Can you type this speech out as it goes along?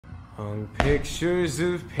Hung pictures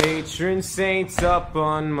of patron saints up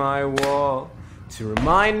on my wall to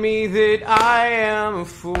remind me that I am a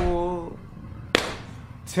fool.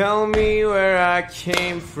 Tell me where I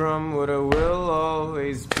came from, what I will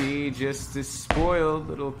always be, just a spoiled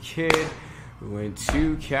little kid who went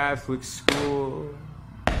to Catholic school.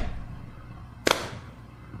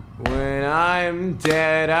 When I'm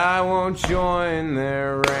dead, I won't join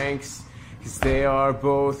their ranks, 'cause they are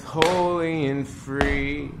both holy and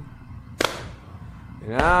free.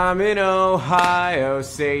 And I'm in Ohio,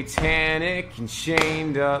 satanic and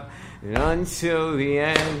chained up, and until the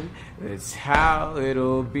end, that's how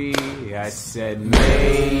it'll be. I said,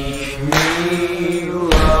 make me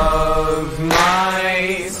love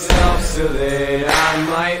myself so that I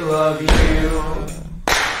might love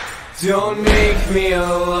you. Don't make me a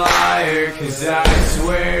liar, 'cause I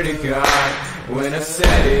swear to God, when I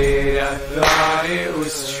said it, I thought it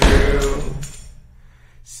was true.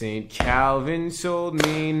 St. Calvin told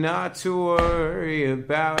me not to worry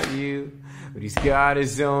about you, but he's got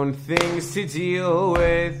his own things to deal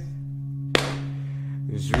with.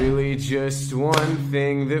 There's really just one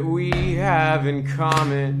thing that we have in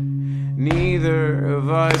common: neither of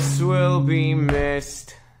us will be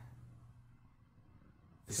missed.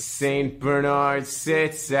 St. Bernard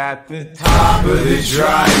sits at the top of the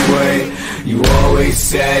driveway. You always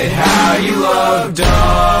said how you love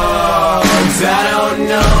dogs. I don't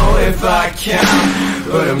know if I count,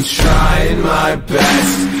 but I'm trying my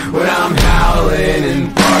best when I'm howling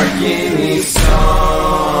and barking these songs.